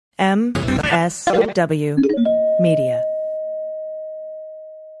MSW Media.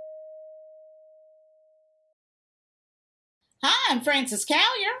 Hi, I'm Frances Callier.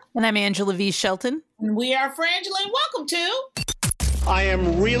 And I'm Angela V. Shelton. And we are Frangela, and welcome to... I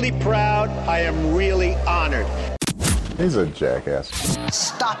am really proud. I am really honored. He's a jackass.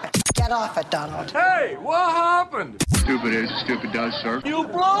 Stop it. Get off it, Donald. Hey, what happened? Stupid is, stupid does, sir. You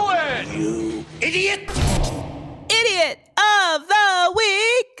blow it! You idiot! Idiot of the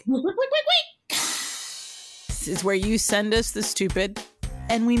week! Week. This is where you send us the stupid,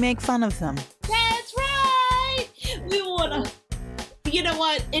 and we make fun of them. That's right! We want to... You know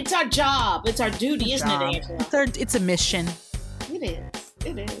what? It's our job. It's our duty, isn't it, Angela? It's a mission. It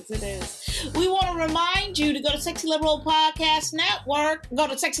is. We want to remind you to go to Sexy Liberal Podcast Network, go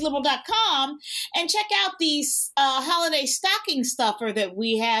to sexyliberal.com, and check out the holiday stocking stuffer that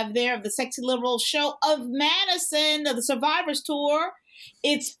we have there of the Sexy Liberal Show of Madison, of the Survivors Tour.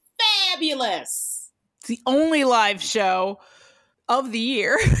 It's fabulous. It's the only live show of the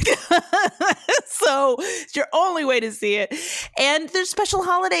year. So it's your only way to see it. And there's special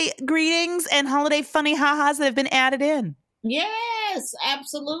holiday greetings and holiday funny ha-has that have been added in. Yes,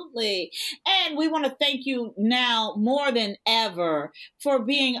 absolutely. And we want to thank you now more than ever for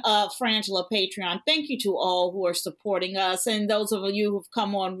being a Frangela Patreon. Thank you to all who are supporting us. And those of you who've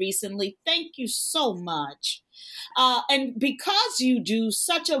come on recently, thank you so much. And because you do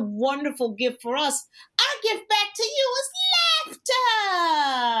such a wonderful gift for us, our gift back to you is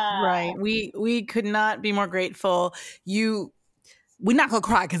laughter. Right. We could not be more grateful. We're not going to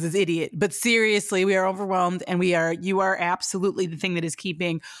cry because it's idiot, but seriously, we are overwhelmed, and you are absolutely the thing that is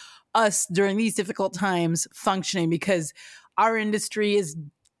keeping us during these difficult times functioning, because our industry is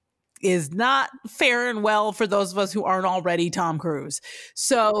not fair and well for those of us who aren't already Tom Cruise.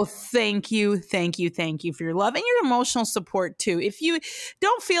 So thank you for your love and your emotional support too. If you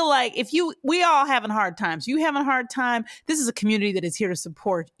don't feel like, we all having hard times, you having a hard time, this is a community that is here to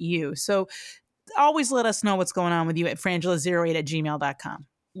support you. So always let us know what's going on with you at frangela08@gmail.com.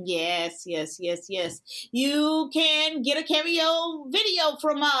 Yes. You can get a cameo video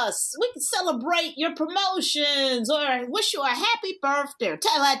from us. We can celebrate your promotions or wish you a happy birthday or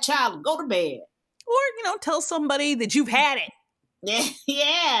tell that child to go to bed. Or, tell somebody that you've had it.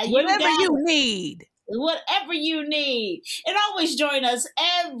 Yeah. Whatever you need. Whatever you need. And always join us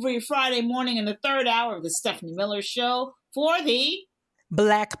every Friday morning in the third hour of the Stephanie Miller Show for the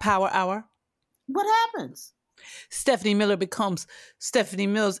Black Power Hour. What happens? Stephanie Miller becomes Stephanie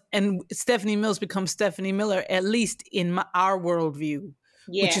Mills, and Stephanie Mills becomes Stephanie Miller, at least in our worldview,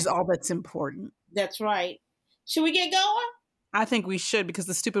 which is all that's important. That's right. Should we get going? I think we should, because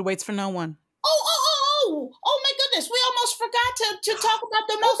the stupid waits for no one. Oh my goodness. We almost forgot to talk about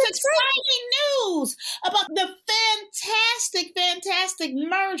the most exciting news about the fantastic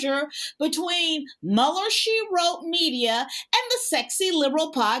merger between Mueller, She Wrote Media and the Sexy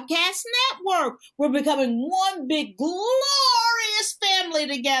Liberal Podcast Network. We're becoming one big glorious family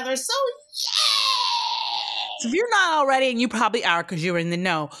together. So So if you're not already, and you probably are because you're in the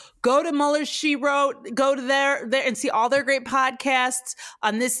know, go to Mueller, She Wrote, go to there and see all their great podcasts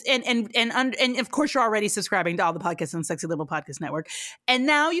on this. And of course, you're already subscribing to all the podcasts on the Sexy Liberal Podcast Network. And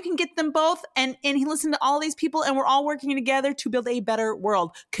now you can get them both and listen to all these people. And we're all working together to build a better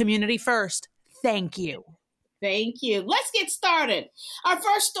world. Community first. Thank you. Thank you. Let's get started. Our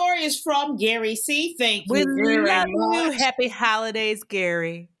first story is from Gary C. Thank you very much. You. Happy holidays,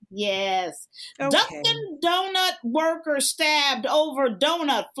 Gary. Yes. Okay. Dunkin' Donut worker stabbed over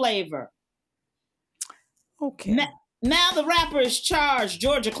donut flavor. Okay. Now the rapper is charged,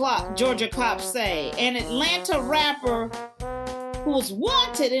 Georgia cops say. An Atlanta rapper who was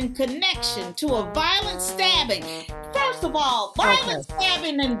wanted in connection to a violent stabbing. First of all, violent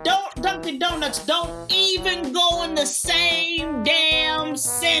stabbing and Dunkin' Donuts don't even go in the same damn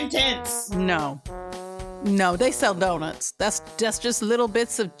sentence. No, they sell donuts. That's just little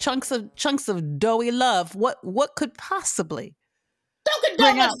bits of chunks of doughy love. What could possibly? Dunkin'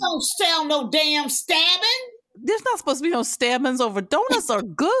 Donuts don't sell no damn stabbing. There's not supposed to be no stabbings over donuts. Are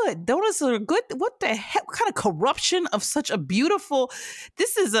good. Donuts are good. What the heck? What kind of corruption of such a beautiful?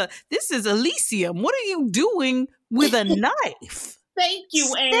 This is Elysium. What are you doing with a knife? Thank you,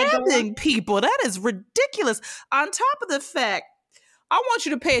 Stabbing Angela. people. That is ridiculous. On top of the fact, I want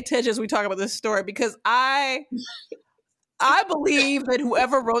you to pay attention as we talk about this story, because I believe that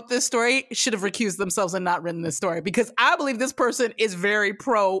whoever wrote this story should have recused themselves and not written this story, because I believe this person is very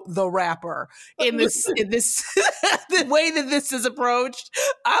pro the rapper in this the way that this is approached.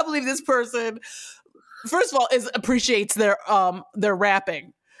 I believe this person, first of all, appreciates their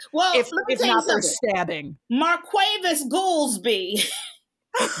rapping. Well, if not their stabbing. Marquavis Goolsby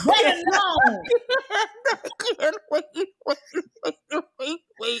Better known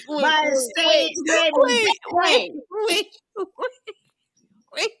by his stage name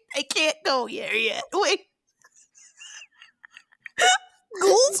wait. I can't go here yet. Wait.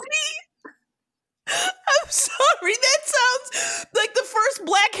 Goolsby? I'm sorry, that sounds like the first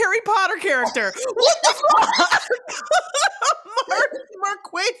black Harry Potter character. What the fuck?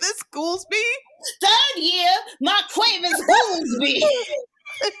 Marquavis Goolsby? Third year, Marquavis Goolsby.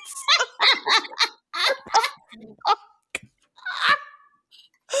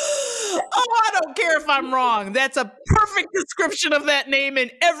 Oh, I don't care if I'm wrong. That's a perfect description of that name,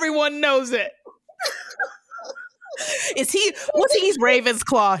 and everyone knows it. Is he? What's he? He's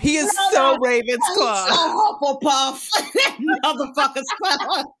Ravensclaw. He is so Ravensclaw. He's so Hufflepuff. That motherfucker's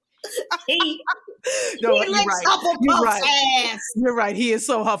fella. He licks Hufflepuff's ass. You're right. He is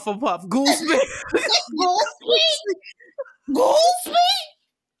so Hufflepuff. Goolsby. Goolsby?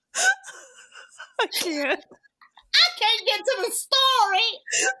 I can't get to the story.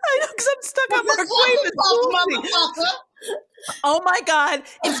 I know, because I'm stuck on Marquavis Goolsby. Oh my God.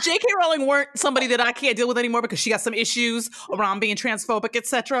 If J.K. Rowling weren't somebody that I can't deal with anymore because she got some issues around being transphobic,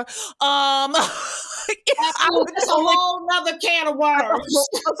 etc. That's a whole nother can of worms.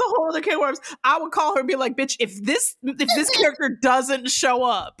 That's a whole other can of worms. I would call her and be like, bitch, if this character doesn't show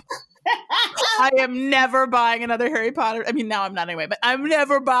up, I am never buying another Harry Potter. I mean, now I'm not anyway, but I'm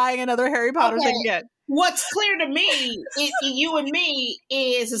never buying another Harry Potter thing again. What's clear to me, you and me,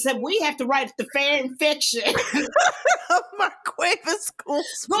 is that we have to write the fan fiction. Marquavis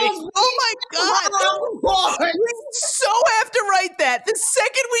Goolsby. Oh my God. We so have to write that. The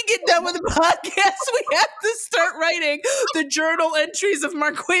second we get done with the podcast, we have to start writing the journal entries of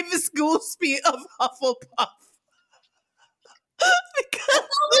Marquavis Goolsby of Hufflepuff. Because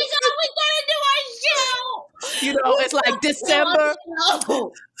we gotta do our show. You know, it's like December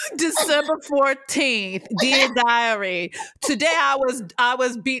 14th, Dear Diary. Today I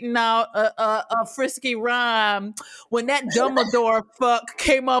was beating out a frisky rhyme when that Dumbledore fuck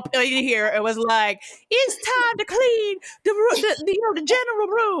came up in here. It was like, it's time to clean the general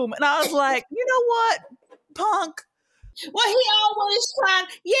room. And I was like, you know what, punk? Well, he always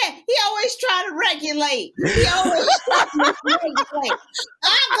trying to regulate. He always trying to regulate.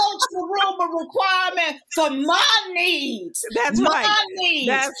 I go to the room of requirement for my needs. That's right.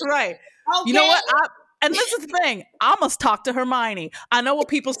 That's right. Okay. You know what? And this is the thing. I must talk to Hermione. I know what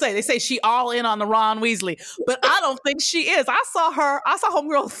people say. They say she all in on the Ron Weasley, but I don't think she is. I saw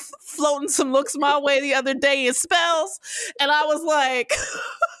homegirl floating some looks my way the other day in spells, and I was like,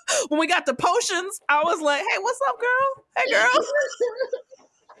 when we got the potions, I was like, hey, what's up, girl? Hey, girl.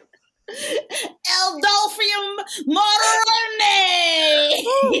 Eldolphium Moderone.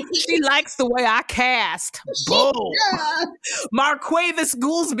 She likes the way I cast. Boom. Marquavis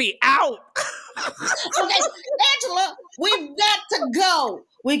Goolsby out. Okay, Angela, we've got to go.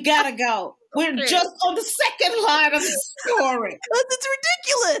 We gotta go. We're just on the second line of the story. It's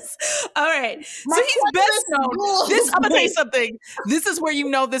ridiculous. All right. So he's best known. I'm going to tell you something. This is where you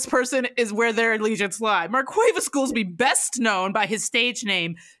know this person is where their allegiance lie. Marquavis Goolsby, best known by his stage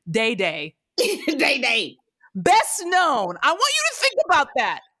name, Day Day. Day Day. Best known. I want you to think about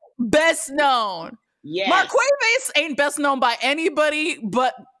that. Best known. Yes. Marquavis ain't best known by anybody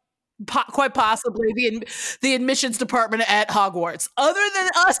but quite possibly the admissions department at Hogwarts, other than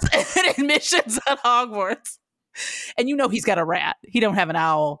us and admissions at Hogwarts. And you know he's got a rat. He don't have an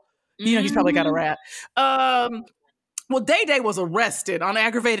owl. You know he's probably got a rat. Well, Day Day was arrested on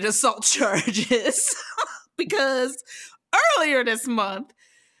aggravated assault charges because earlier this month,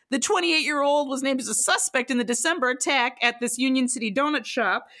 the 28-year-old was named as a suspect in the December attack at this Union City donut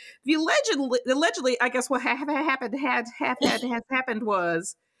shop. The allegedly, I guess what happened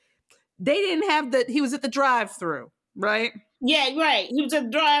was they didn't have he was at the drive-thru, right? Yeah, right. He was at the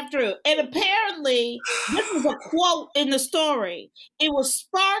drive-thru. And apparently, this was a quote in the story. It was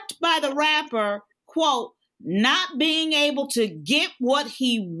sparked by the rapper, quote, not being able to get what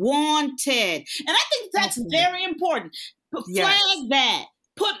he wanted. And I think that's very important. Flag that.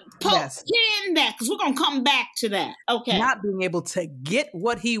 Pin that, because we're going to come back to that. Okay. Not being able to get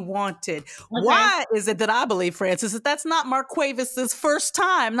what he wanted. Okay. Why is it that I believe, Francis, that that's not Marquavis's first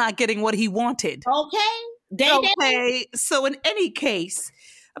time not getting what he wanted? Okay. So in any case,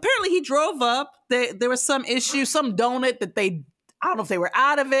 apparently he drove up. There was some issue, some donut that I don't know if they were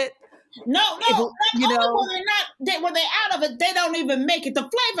out of it. No. When they're out of it, they don't even make it. The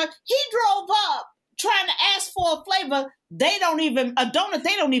flavor, he drove up trying to ask for a flavor a donut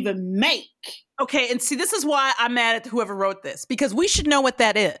they don't even make. Okay, and see, this is why I'm mad at whoever wrote this, because we should know what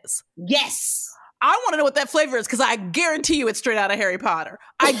that is. Yes. I want to know what that flavor is because I guarantee you it's straight out of Harry Potter.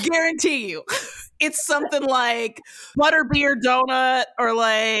 I guarantee you. It's something like butterbeer donut or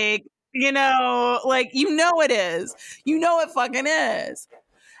like, it is. You know it fucking is.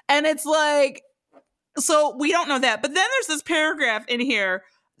 And it's like, so we don't know that. But then there's this paragraph in here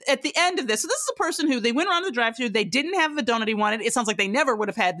at the end of this. So this is a person who they went around the drive-thru. They didn't have the donut he wanted. It sounds like they never would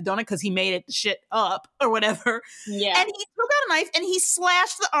have had the donut because he made it shit up or whatever. Yeah. And he took out a knife and he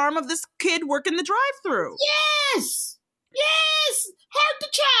slashed the arm of this kid working the drive-thru. Yes. Hurt the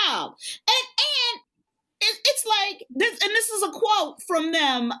child. And it's like this, and this is a quote from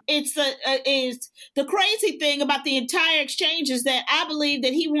them. It's the crazy thing about the entire exchange is that I believe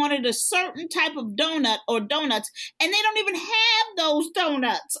that he wanted a certain type of donut or donuts, and they don't even have those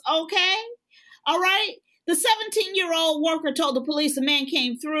donuts. Okay, all right. The 17-year-old worker told the police a man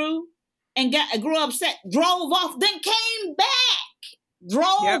came through and grew upset, drove off, then came back,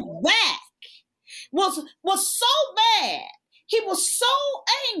 back. Was so mad. He was so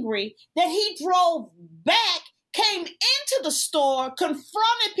angry that he drove back, came into the store,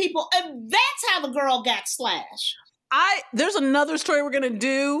 confronted people, and that's how the girl got slashed. There's another story we're going to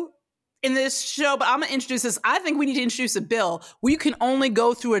do in this show, but I'm going to introduce this. I think we need to introduce a bill where you can only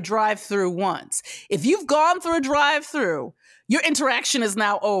go through a drive-thru once. If you've gone through a drive-thru, your interaction is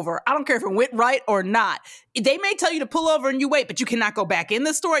now over. I don't care if it went right or not. They may tell you to pull over and you wait, but you cannot go back in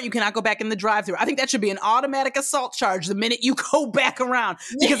the store. You cannot go back in the drive-thru. I think that should be an automatic assault charge the minute you go back around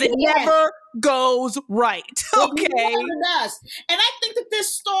because it never goes right. Okay. It never does. And I think that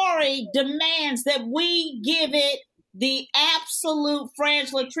this story demands that we give it the absolute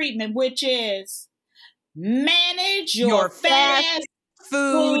Frangela treatment, which is manage your fast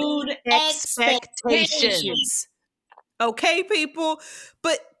food expectations. Okay, people?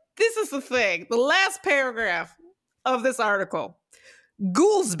 But this is the thing. The last paragraph of this article.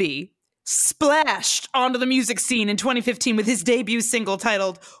 Goolsby splashed onto the music scene in 2015 with his debut single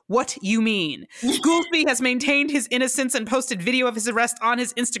titled What You Mean. Goolsby has maintained his innocence and posted video of his arrest on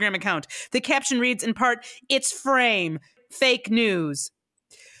his Instagram account. The caption reads in part, "It's frame, fake news."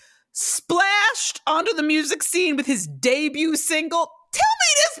 Splashed onto the music scene with his debut single. Tell me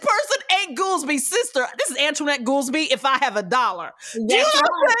this person ain't Goolsby's sister. This is Antoinette Goolsby if I have $1. Do you know what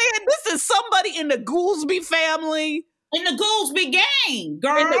I'm saying? This is somebody in the Goolsby family. In the Goolsby gang,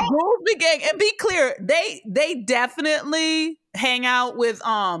 girl. In the Goolsby gang. And be clear, they definitely hang out with,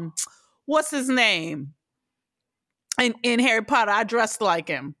 what's his name? In Harry Potter, I dressed like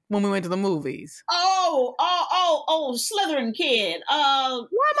him when we went to the movies. Oh, Slytherin kid. Why am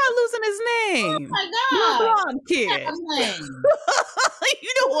I losing his name? Oh my God. The blonde kid.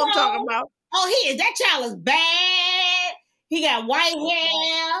 You know what I'm talking about. Oh, that child is bad. He got white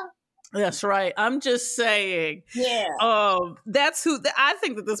hair. That's right. I'm just saying. Yeah. That's who, I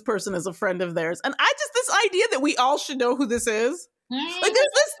think that this person is a friend of theirs. And this idea that we all should know who this is. Mm-hmm. Like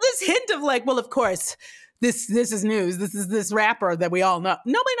there's this hint of like, well, of course, this is news. This is this rapper that we all know.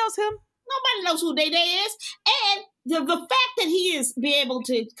 Nobody knows him. Nobody knows who Day Day is. And the fact that he is be able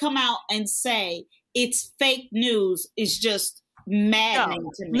to come out and say it's fake news is just maddening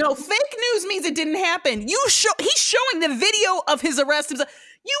to me. No, fake news means it didn't happen. He's showing the video of his arrest. You know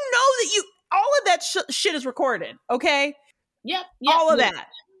that all of that shit is recorded, okay? Yep. All of that.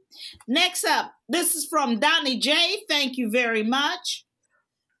 Next up, this is from Donnie J. Thank you very much.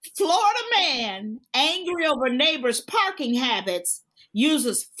 Florida man angry over neighbor's parking habits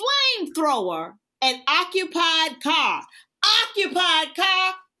uses flamethrower at occupied car. Occupied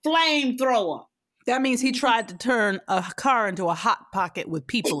car, flamethrower. That means he tried to turn a car into a hot pocket with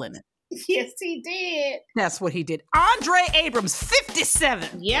people in it. Yes, he did. That's what he did. Andre Abrams,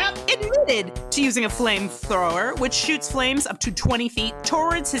 57, admitted to using a flamethrower, which shoots flames up to 20 feet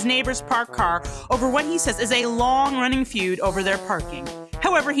towards his neighbor's parked car over what he says is a long-running feud over their parking.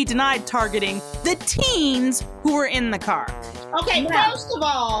 However, he denied targeting the teens who were in the car. Okay, first of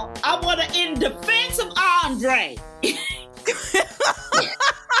all, I want to, in defense of Andre.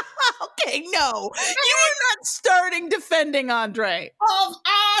 Okay, no. You are not starting defending Andre.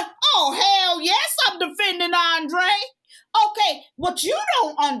 Oh, hell yes, I'm defending Andre. Okay, what you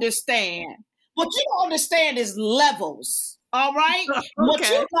don't understand is levels, all right? Okay. What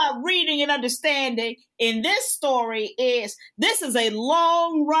you're not reading and understanding in this story is this is a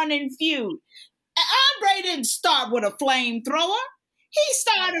long-running feud. Andre didn't start with a flamethrower. He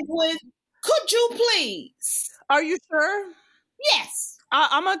started with, could you please? Are you sure? Yes.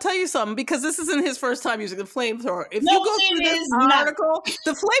 I'm going to tell you something, because this isn't his first time using the flamethrower. If No, you go it through this is not. article,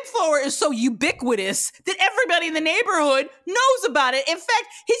 the flamethrower is so ubiquitous that everybody in the neighborhood knows about it. In fact,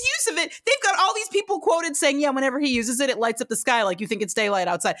 his use of it, they've got all these people quoted saying, yeah, whenever he uses it, it lights up the sky like you think it's daylight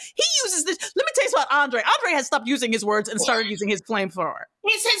outside. He uses this. Let me tell you about Andre. Andre has stopped using his words and started using his flamethrower.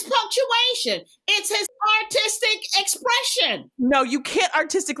 It's his punctuation. It's his artistic expression. No, you can't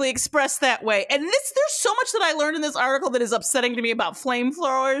artistically express that way. And there's so much that I learned in this article that is upsetting to me about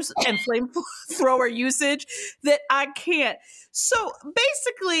flamethrowers and flamethrower usage that I can't. So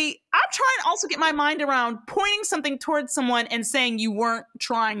basically, I'm trying to also get my mind around pointing something towards someone and saying you weren't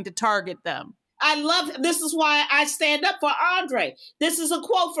trying to target them. I love, this is why I stand up for Andre. This is a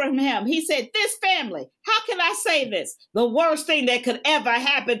quote from him. He said, this family, how can I say this? The worst thing that could ever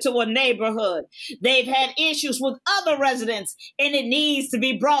happen to a neighborhood. They've had issues with other residents and it needs to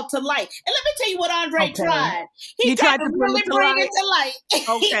be brought to light. And let me tell you what Andre tried. He tried to really bring it to light.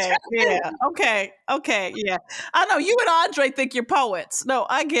 Okay, yeah, okay, yeah. I know you and Andre think you're poets. No,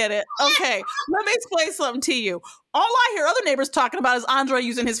 I get it. Okay, let me explain something to you. All I hear other neighbors talking about is Andre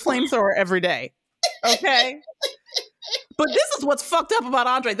using his flamethrower every day. Okay? But this is what's fucked up about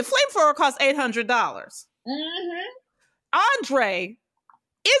Andre. The flamethrower costs $800. Mm-hmm. Andre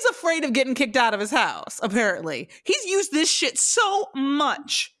is afraid of getting kicked out of his house, apparently. He's used this shit so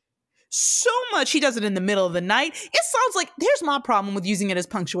much. He does it in the middle of the night. It sounds like, here's my problem with using it as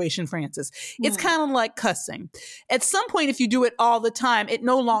punctuation, Frances. It's kind of like cussing. At some point, if you do it all the time, it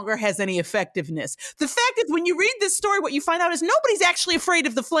no longer has any effectiveness. The fact is, when you read this story, what you find out is nobody's actually afraid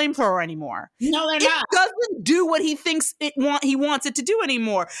of the flamethrower anymore. No, they're not. It doesn't do what he thinks he wants it to do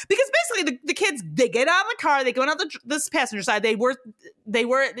anymore. Because basically, the kids, they get out of the car, they go out this passenger side. They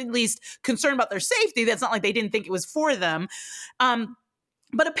were at least concerned about their safety. That's not like they didn't think it was for them.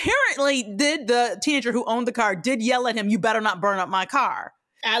 But apparently, the teenager who owned the car did yell at him, "You better not burn up my car."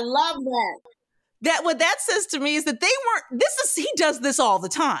 I love that. What that says to me is that he does this all the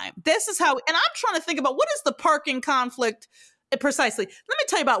time. This is how, and I'm trying to think about what is the parking conflict precisely. Let me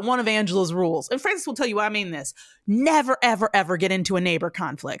tell you about one of Angela's rules. And Frances will tell you why I mean this. Never, ever, ever get into a neighbor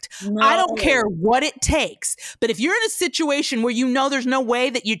conflict. No. I don't care what it takes. But if you're in a situation where you know there's no way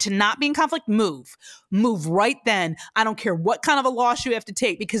that you to not be in conflict, move. Move right then. I don't care what kind of a loss you have to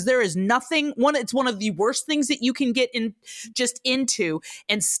take, because there is nothing, it's one of the worst things that you can get into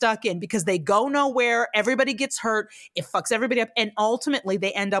and stuck in, because they go nowhere. Everybody gets hurt. It fucks everybody up. And ultimately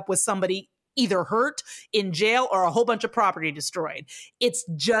they end up with somebody either hurt, in jail, or a whole bunch of property destroyed. It's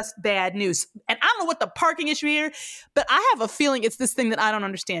just bad news. And I don't know what the parking issue here, but I have a feeling it's this thing that I don't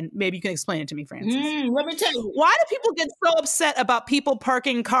understand. Maybe you can explain it to me, Frances. Let me tell you. Why do people get so upset about people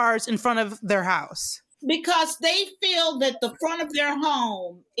parking cars in front of their house? Because they feel that the front of their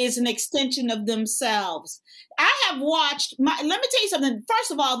home is an extension of themselves. I have watched, let me tell you something.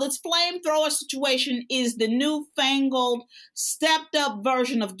 First of all, this flamethrower situation is the newfangled, stepped up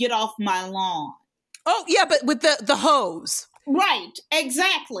version of Get Off My Lawn. Oh, yeah, but with the hose. Right,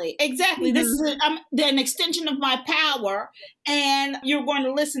 exactly. Mm-hmm. This is an extension of my power, and you're going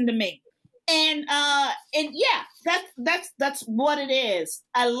to listen to me. And yeah, that's what it is.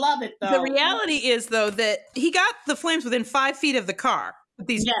 I love it, though. The reality is, though, that he got the flames within 5 feet of the car that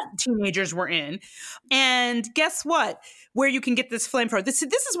these teenagers were in. And guess what? Where you can get this flamethrower. This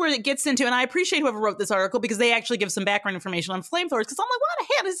is where it gets into, and I appreciate whoever wrote this article, because they actually give some background information on flamethrowers, because I'm like, why the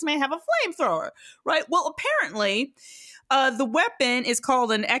hell does this man have a flamethrower? Right? Well, apparently, the weapon is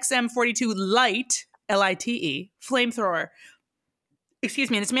called an XM42 Lite, L-I-T-E, flamethrower.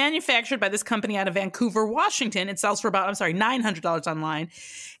 Excuse me, and it's manufactured by this company out of Vancouver, Washington. It sells for about, $900 online.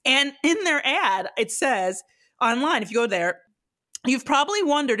 And in their ad, it says, online, if you go there, you've probably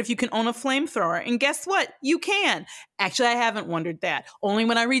wondered if you can own a flamethrower. And guess what? You can. Actually, I haven't wondered that. Only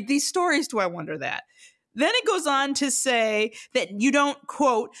when I read these stories do I wonder that. Then it goes on to say that you don't,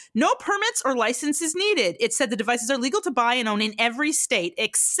 quote, no permits or licenses needed. It said the devices are legal to buy and own in every state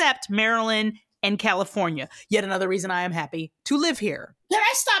except Maryland and California. Yet another reason I am happy to live here. Can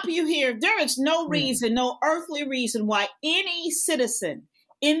I stop you here? There is no reason, no earthly reason why any citizen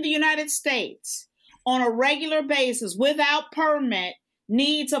in the United States on a regular basis without permit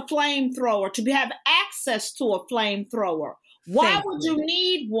needs a flamethrower, to have access to a flamethrower. Why would you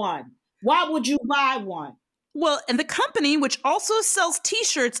need one? Why would you buy one? Well, and the company, which also sells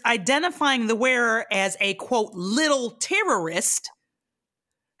T-shirts identifying the wearer as a, quote, little terrorist,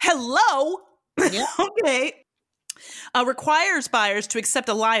 hello? Yeah. Okay. Requires buyers to accept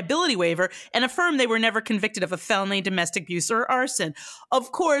a liability waiver and affirm they were never convicted of a felony, domestic abuse, or arson.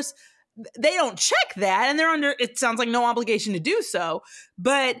 Of course, they don't check that, and they're under, it sounds like, no obligation to do so.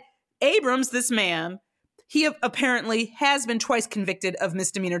 But Abrams, this man, he apparently has been twice convicted of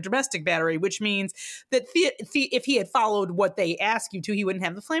misdemeanor domestic battery, which means that if he had followed what they ask you to, he wouldn't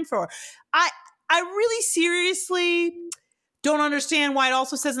have the flamethrower. I really seriously don't understand why it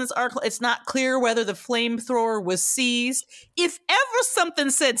also says in this article it's not clear whether the flamethrower was seized. If ever something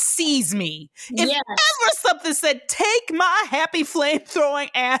said seize me, if ever something said take my happy flame-throwing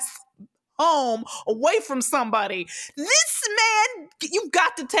ass home away from somebody, this man, you've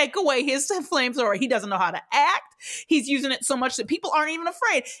got to take away his flamethrower. He doesn't know how to act. He's using it so much that people aren't even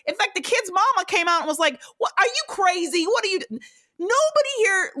afraid. In fact, the kid's mama came out and was like, "What? Are you crazy? What are you?" Nobody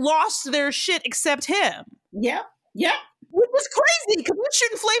here lost their shit except him. Yep. Which was crazy because you're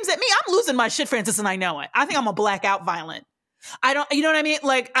shooting flames at me. I'm losing my shit, Francis, and I know it. I think I'm a blackout violent. I don't, you know what I mean?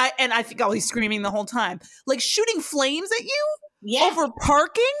 Like, I think he's screaming the whole time. Like, shooting flames at you over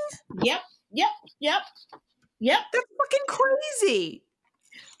parking? Yep. That's fucking crazy.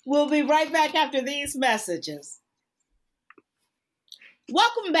 We'll be right back after these messages.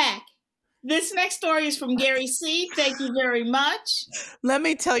 Welcome back. This next story is from Gary C. Thank you very much. Let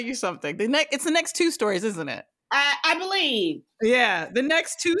me tell you something. It's the next two stories, isn't it? I believe. Yeah, the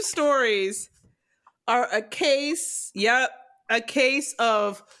next two stories are a case. Yep, a case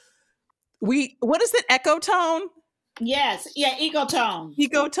of what is it? Ecotone? Yes. Yeah, Ecotone.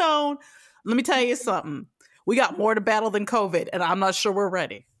 Ecotone. Let me tell you something. We got more to battle than COVID, and I'm not sure we're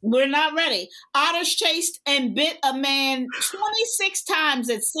ready. We're not ready. Otters chased and bit a man 26 times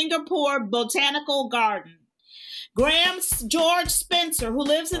at Singapore Botanical Garden. Graham George Spencer, who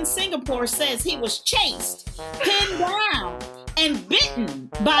lives in Singapore, says he was chased, pinned down, and bitten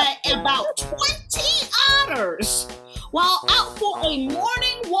by about 20 otters while out for a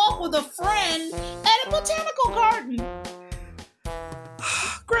morning walk with a friend at a botanical garden.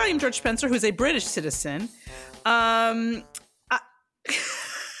 Graham George Spencer, who's a British citizen, he's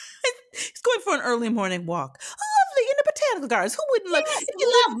going for an early morning walk. Lovely in the botanical gardens. Who wouldn't love?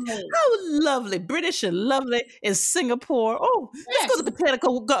 Lovely. How lovely, British and lovely in Singapore. Oh, let's go to the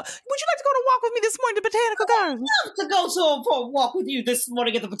botanical garden. Would you like to go to walk with me this morning to the botanical gardens? I'd love to go for a walk with you this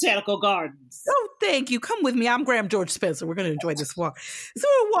morning at the botanical gardens. Oh, thank you. Come with me. I'm Graham George Spencer. We're going to enjoy this walk. So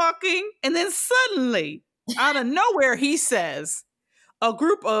we're walking, and then suddenly, out of nowhere, he says, a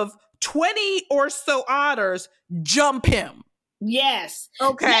group of 20 or so otters jump him. Yes.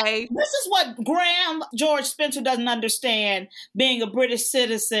 Okay. Now, this is what Graham George Spencer doesn't understand, being a British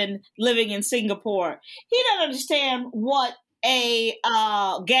citizen living in Singapore. He doesn't understand what a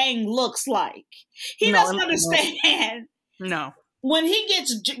gang looks like. He doesn't understand. No. When he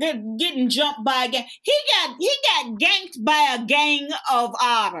gets getting jumped by a gang, he got ganked by a gang of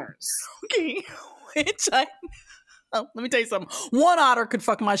otters. Okay. Let me tell you something. One otter could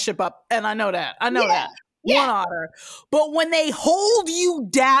fuck my ship up, and I know that. That. Yeah. One otter. But when they hold you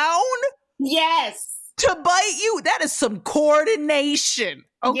down, yes, to bite you, that is some coordination.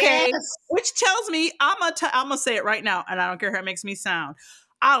 Okay, yes. Which tells me I'm gonna say it right now, and I don't care how it makes me sound.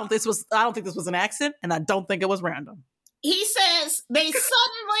 I don't think this was an accident, and I don't think it was random. He says they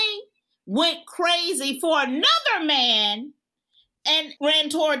suddenly went crazy for another man and ran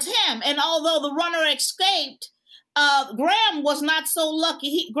towards him. And although the runner escaped, Graham was not so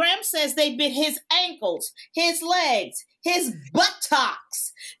lucky. Graham says they bit his ankles, his legs, his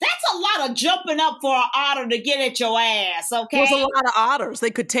buttocks. That's a lot of jumping up for an otter to get at your ass, okay? There's a lot of otters.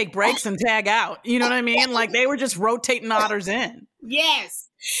 They could take breaks and tag out. You know what I mean? Like, they were just rotating otters in. Yes.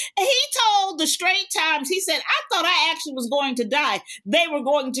 And he told the Straits Times, he said, I thought I actually was going to die. They were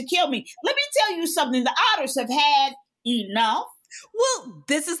going to kill me. Let me tell you something. The otters have had enough. Well,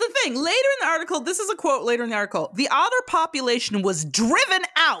 this is the thing. Later in the article, this is a quote later in the article. The otter population was driven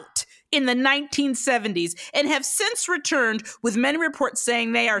out in the 1970s and have since returned, with many reports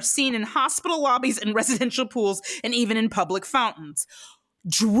saying they are seen in hospital lobbies and residential pools and even in public fountains.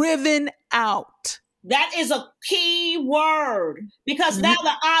 Driven out. That is a key word, because now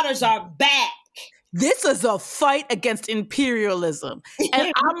the otters are back. This is a fight against imperialism.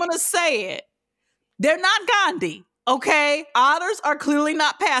 And I'm going to say it. They're not Gandhi. Okay, otters are clearly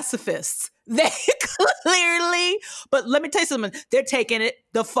not pacifists. They clearly, but let me tell you something. They're taking it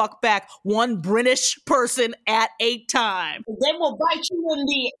the fuck back, one British person at a time. They will bite you in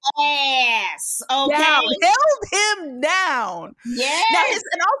the ass. Okay, held him down. Yeah.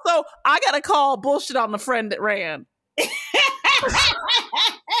 And also, I gotta call bullshit on the friend that ran.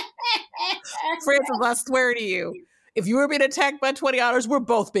 Francis, I swear to you. If you were being attacked by 20 otters, we're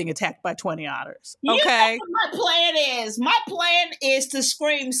both being attacked by 20 otters. Okay? You know what my plan is? My plan is to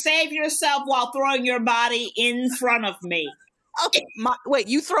scream, save yourself, while throwing your body in front of me. Okay. Wait,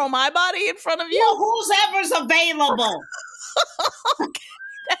 you throw my body in front of you? Well, who's ever's available. Okay.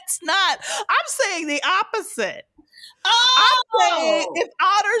 That's not. I'm saying the opposite. Oh, I'm saying if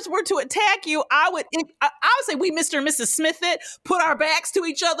otters were to attack you, I would say we Mr. and Mrs. Smith it, put our backs to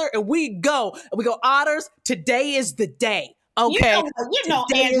each other, and we go. And we go, otters, today is the day. Okay. You know,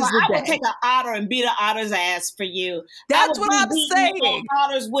 Angela, I would take an otter and beat an otter's ass for you. That's what I'm saying.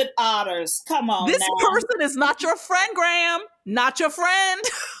 Otters with otters. Come on. This now. person is not your friend, Graham. Not your friend.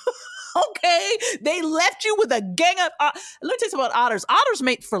 Okay. They left you with a gang of. Let me tell you something about otters. Otters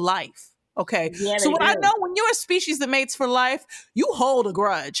mate for life. Okay. Yeah, so what I know, when you're a species that mates for life, you hold a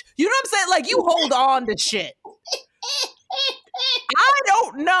grudge. You know what I'm saying? Like, you hold on to shit. I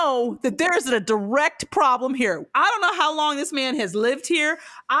don't know that there's a direct problem here. I don't know how long this man has lived here.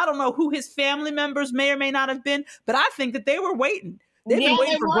 I don't know who his family members may or may not have been, but I think that they were waiting. They've been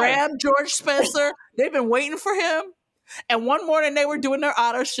waiting for Graham, George Spencer. They've been waiting for him. And one morning they were doing their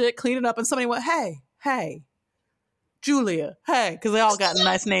otter shit, cleaning up, and somebody went, hey, Julia, hey, because they all got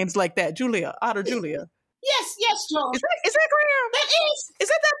nice names like that. Julia, Otter Julia. Yes, George. Is that Graham? That is. Is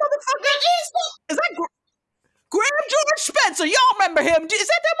that motherfucker? That is. Is that Graham George Spencer? Y'all remember him? Is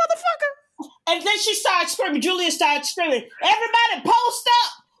that motherfucker? And then she started screaming. Julia started screaming, everybody post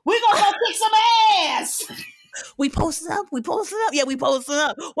up. We're going to go kick some ass. We posted up. Yeah, we posted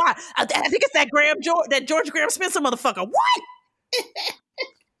up. Why? I think it's that George Graham Spencer motherfucker. What?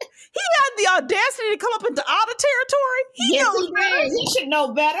 He had the audacity to come up into otter territory. He knows better. He should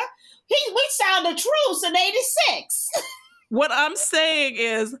know better. We signed a truce in '86. What I'm saying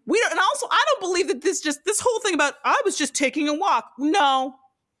is, and also I don't believe that this whole thing about I was just taking a walk. No,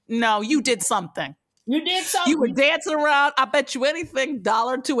 you did something. You did something. You were dancing around. I bet you anything,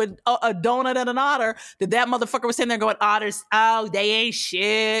 $1 to a donut and an otter, that motherfucker was sitting there going, otters, oh, they ain't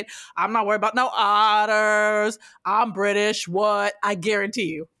shit. I'm not worried about no otters. I'm British. What? I guarantee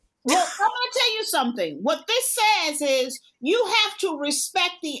you. Well, I'm going to tell you something. What this says is you have to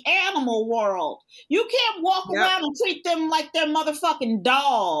respect the animal world. You can't walk around and treat them like they're motherfucking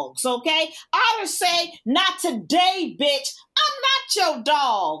dogs, okay? Otters say, not today, bitch. I'm not your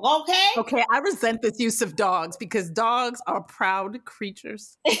dog, okay? Okay, I resent this use of dogs because dogs are proud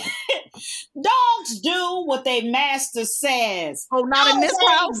creatures. Dogs do what their master says. Oh, not in this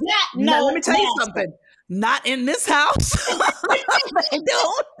house? No, let me tell you something. Not in this house. They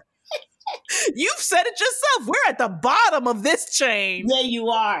don't. You've said it yourself. We're at the bottom of this chain. Yeah, you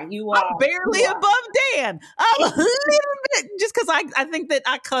are. I'm barely above Dan. I'm a little bit, just because I think that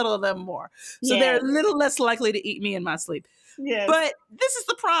I cuddle them more. So they're a little less likely to eat me in my sleep. Yes. But this is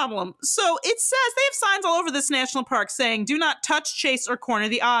the problem. So it says they have signs all over this national park saying, do not touch, chase, or corner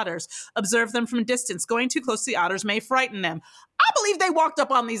the otters. Observe them from a distance. Going too close to the otters may frighten them. I believe they walked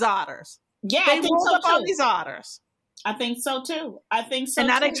up on these otters. Yeah, they walked up on these otters. I think so too. And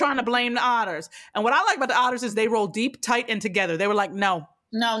now they're trying to blame the otters. And what I like about the otters is they roll deep, tight, and together. They were like, no,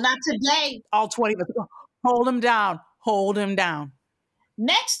 not today. All 20 of us. Hold him down.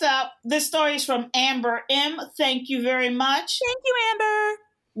 Next up, this story is from Amber M. Thank you very much. Thank you, Amber.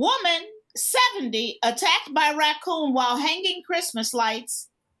 Woman, 70, attacked by raccoon while hanging Christmas lights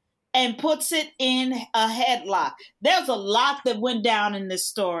and puts it in a headlock. There's a lot that went down in this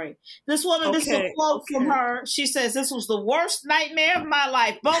story. This woman, this is a quote from her. She says, this was the worst nightmare of my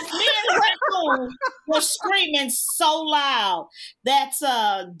life. Both me and the raccoon were screaming so loud. That's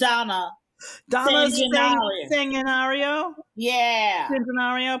Donna Centenario? Yeah.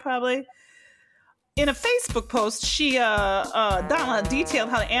 Centenario, probably. In a Facebook post, Donna detailed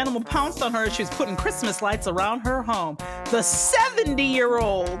how the animal pounced on her as she was putting Christmas lights around her home. The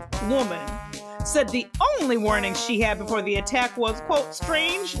 70-year-old woman said the only warning she had before the attack was, quote,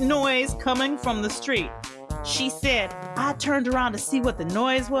 strange noise coming from the street. She said, I turned around to see what the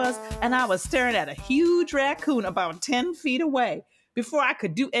noise was, and I was staring at a huge raccoon about 10 feet away. Before I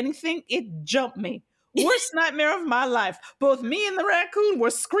could do anything, it jumped me. Worst nightmare of my life. Both me and the raccoon were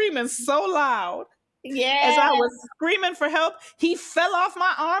screaming so loud. Yeah. As I was screaming for help, he fell off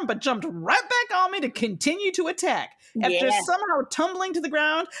my arm but jumped right back on me to continue to attack. After somehow tumbling to the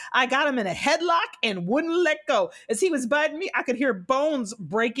ground, I got him in a headlock and wouldn't let go. As he was biting me, I could hear bones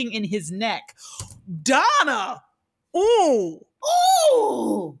breaking in his neck. Donna! Ooh!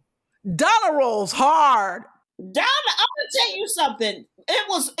 Donna rolls hard. Donna, I'm gonna tell you something. It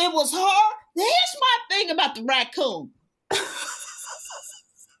was hard. Here's my thing about the raccoon.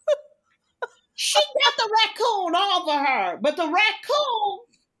 She got the raccoon over her, but the raccoon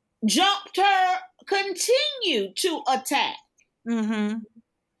jumped her, continued to attack. Mm-hmm.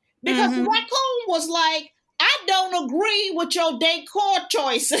 Because the raccoon was like, I don't agree with your decor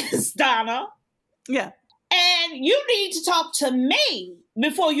choices, Donna. Yeah. And you need to talk to me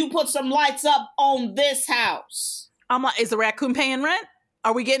before you put some lights up on this house. I'm like, is the raccoon paying rent?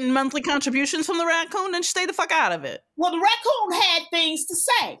 Are we getting monthly contributions from the raccoon? Then stay the fuck out of it. Well, the raccoon had things to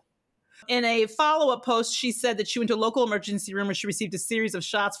say. In a follow-up post, she said that she went to a local emergency room where she received a series of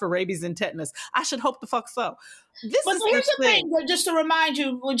shots for rabies and tetanus. I should hope the fuck so. But here's the thing, just to remind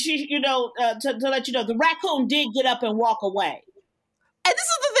you, when she, to let you know, the raccoon did get up and walk away. And this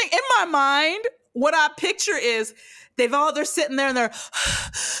is the thing, in my mind, what I picture is they're sitting there and they're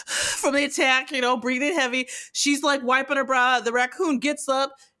from the attack, breathing heavy. She's like wiping her brow. The raccoon gets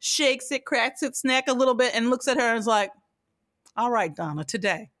up, shakes it, cracks its neck a little bit, and looks at her and is like, all right, Donna,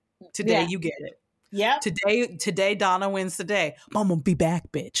 today you get it. Yeah. Today Donna wins the day. I'm gonna be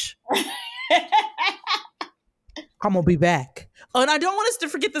back, bitch. I'm gonna be back. Oh, and I don't want us to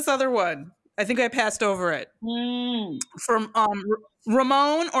forget this other one. I think I passed over it. From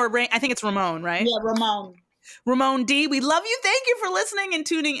Ramon I think it's Ramon, right? Yeah, Ramon. Ramon D, we love you. Thank you for listening and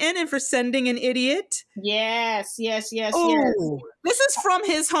tuning in and for sending an idiot. Yes. This is from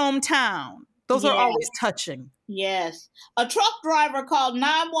his hometown. Those are always touching. Yes. A truck driver called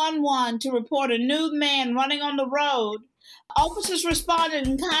 911 to report a nude man running on the road. Officers responded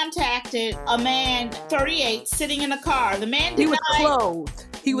and contacted a man, 38, sitting in a car. The man denied...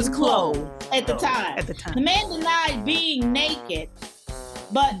 He was clothed. At the time. The man denied being naked,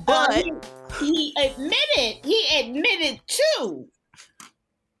 but he admitted to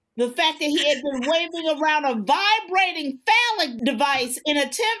the fact that he had been waving around a vibrating phallic device in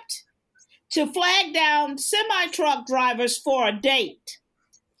attempt to flag down semi-truck drivers for a date.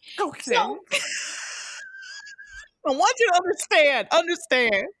 Okay. So, I want you to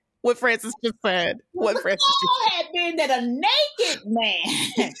understand what Frances just said. Had been that a naked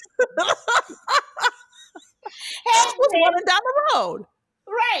man was running down the road,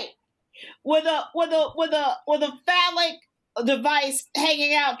 right, with a phallic device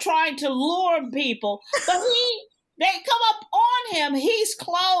hanging out, trying to lure people. But they come up on him. He's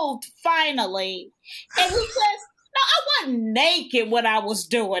clothed finally, and he says, "No, I wasn't naked when I was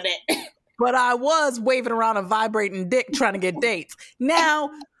doing it." But I was waving around a vibrating dick trying to get dates.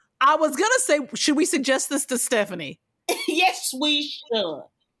 Now, I was going to say, should we suggest this to Stephanie? Yes, we should.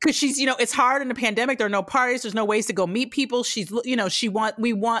 Because she's, it's hard in the pandemic. There are no parties. There's no ways to go meet people. She's, she wants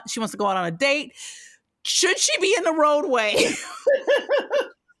to go out on a date. Should she be in the roadway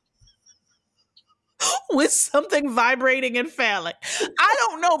with something vibrating and phallic? I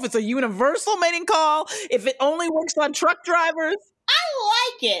don't know if it's a universal mating call, if it only works on truck drivers. I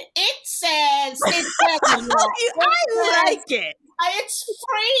like it. It says I like it. It's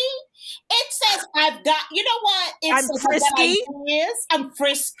free. It says I've got, you know what? I'm frisky. I'm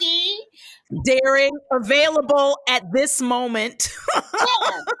frisky. Daring, available at this moment.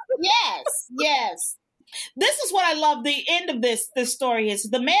 Yes. This is what I love. The end of this story is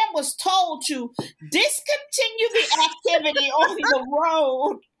the man was told to discontinue the activity on the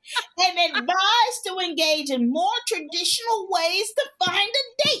road and advised to engage in more traditional ways to find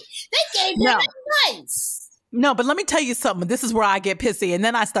a date. They gave him advice. No, but let me tell you something. This is where I get pissy, and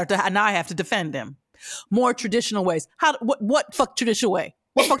then now I have to defend him. More traditional ways. What fuck traditional way?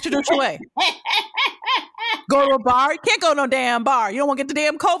 What fuck traditional way? Go to a bar? You can't go to no damn bar. You don't want to get the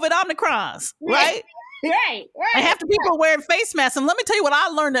damn COVID Omicrons, right? Right. And half the people are wearing face masks. And let me tell you what I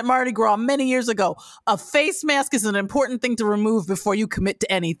learned at Mardi Gras many years ago. A face mask is an important thing to remove before you commit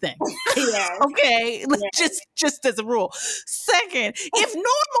to anything. Yes. Okay? Yes. Just as a rule. Second, if normal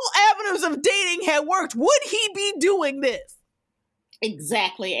avenues of dating had worked, would he be doing this?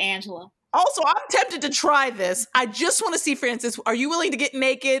 Exactly, Angela. Also, I'm tempted to try this. I just want to see, Frances, are you willing to get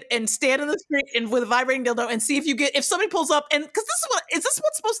naked and stand in the street and with a vibrating dildo and see if somebody pulls up, and because is this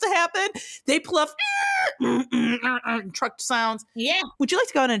what's supposed to happen? They pull up truck sounds. Yeah. Would you like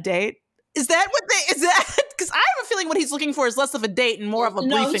to go on a date? Is that because I have a feeling what he's looking for is less of a date and more of a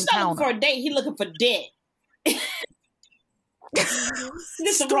brief encounter. He's not looking for a date. He's looking for dick.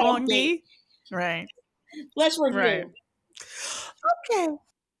 This is wrong date. Right. Let's review. Right. Okay.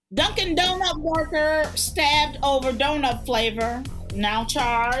 Dunkin' Donut worker stabbed over donut flavor, now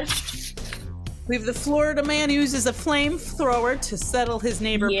charged. We have the Florida man who uses a flamethrower to settle his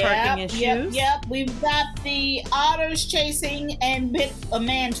neighbor parking issues. Yep. We've got the otters chasing and bit a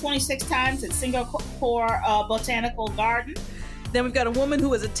man 26 times at Singapore Botanical Garden. Then we've got a woman who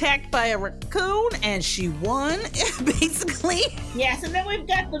was attacked by a raccoon, and she won, basically. Yes, and then we've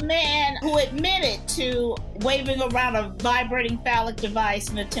got the man who admitted to waving around a vibrating phallic device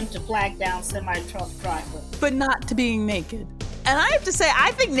in an attempt to flag down semi-truck driver. But not to being naked. And I have to say,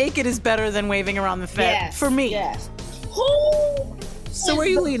 I think naked is better than waving around the fat, for me. Yes. So where are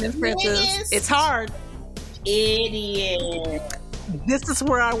you leaning, Frances? It's hard. Idiot. This is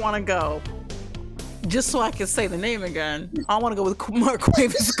where I want to go. just so I can say the name again, I want to go with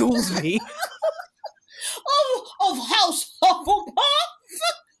Marquavis Goolsby. of House Hufflepuff.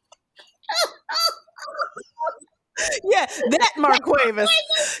 Yeah, that Marquavis.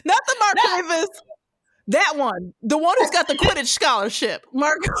 Not the Marquavis. That one. The one who's got the Quidditch scholarship.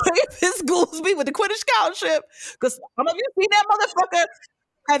 Marquavis Goolsby with the Quidditch scholarship. Because some of you seen that motherfucker.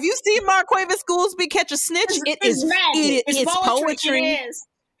 Have you seen Marquavis Goolsby catch a snitch? It's magic. It's poetry.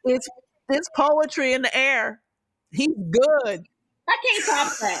 It's poetry in the air. He's good. I can't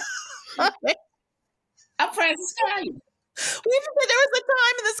top that. I'm Francis Scallion. We even said there was a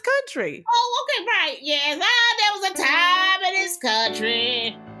time in this country. Oh, okay, right. Yes, there was a time in this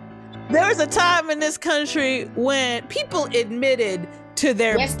country. There was a time in this country when people admitted to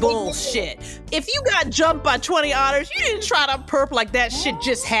their bullshit. If you got jumped by 20 otters, you didn't try to perp like that shit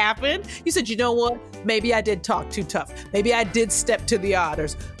just happened. You said, you know what? Maybe I did talk too tough. Maybe I did step to the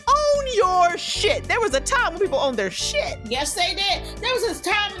otters. Own your shit. There was a time when people owned their shit. Yes, they did. There was a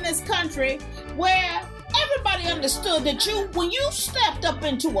time in this country where everybody understood that when you stepped up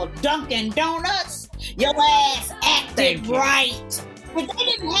into a Dunkin' Donuts, your ass acted right. If they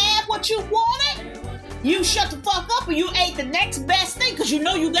didn't have what you wanted, you shut the fuck up and you ate the next best thing because you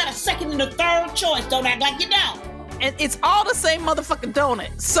know you got a second and a third choice. Don't act like you don't. And it's all the same motherfucking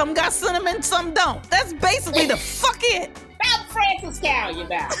donut. Some got cinnamon, some don't. That's basically the fuck it. I'm Francis Scallion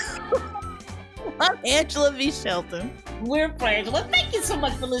now. I'm Angela V. Shelton. We're friends. Well, thank you so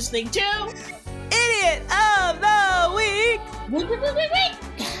much for listening to Idiot of the Week. Week.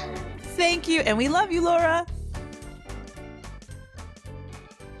 Thank you, and we love you, Laura.